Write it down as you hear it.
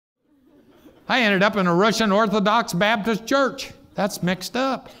I ended up in a Russian Orthodox Baptist church. That's mixed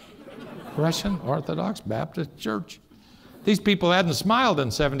up. Russian Orthodox Baptist church. These people hadn't smiled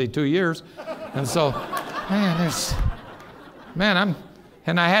in 72 years. And so, and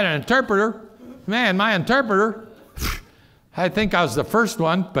I had an interpreter. Man, my interpreter, I think I was the first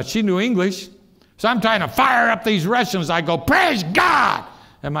one, but she knew English. So I'm trying to fire up these Russians. I go, praise God!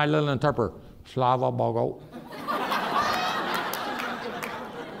 And my little interpreter, Slava Bogo.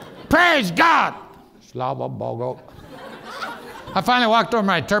 Praise God! Slava Bogo. I finally walked over to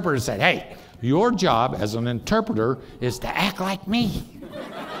my interpreter and said, hey, your job as an interpreter is to act like me.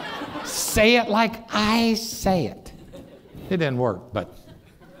 Say it like I say it. It didn't work, but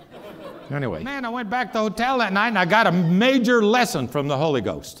anyway. Man, I went back to the hotel that night and I got a major lesson from the Holy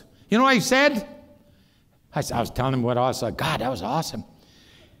Ghost. You know what he said? I was telling him what I said. God, that was awesome.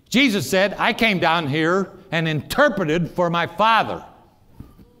 Jesus said, I came down here and interpreted for my Father.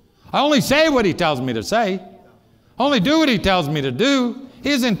 I only say what he tells me to say. Only do what he tells me to do.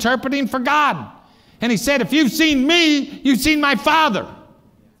 He's interpreting for God. And he said, if you've seen me, you've seen my Father.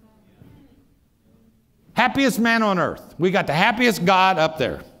 Happiest man on earth. We got the happiest God up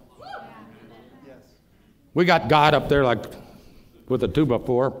there. We got God up there like with a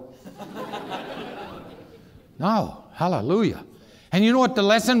 2x4. No, hallelujah. And you know what the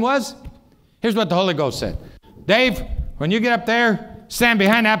lesson was? Here's what the Holy Ghost said. Dave, when you get up there, stand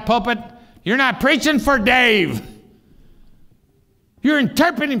behind that pulpit, you're not preaching for Dave. You're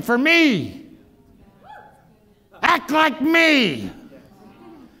interpreting for me. Act like me.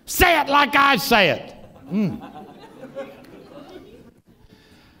 Say it like I say it.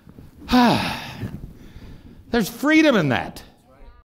 There's freedom in that.